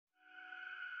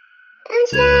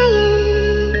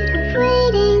tired of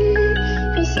waiting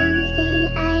for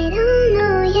something I don't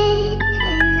know yet,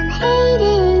 and I'm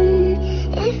hating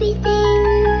everything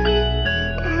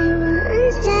I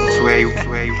once did.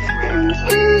 I'm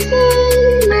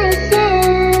losing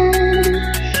myself.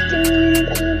 Don't wanna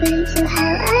go back to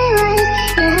how I was.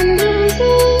 Yeah, I'm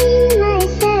losing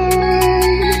myself.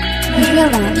 You feel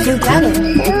that? You got it.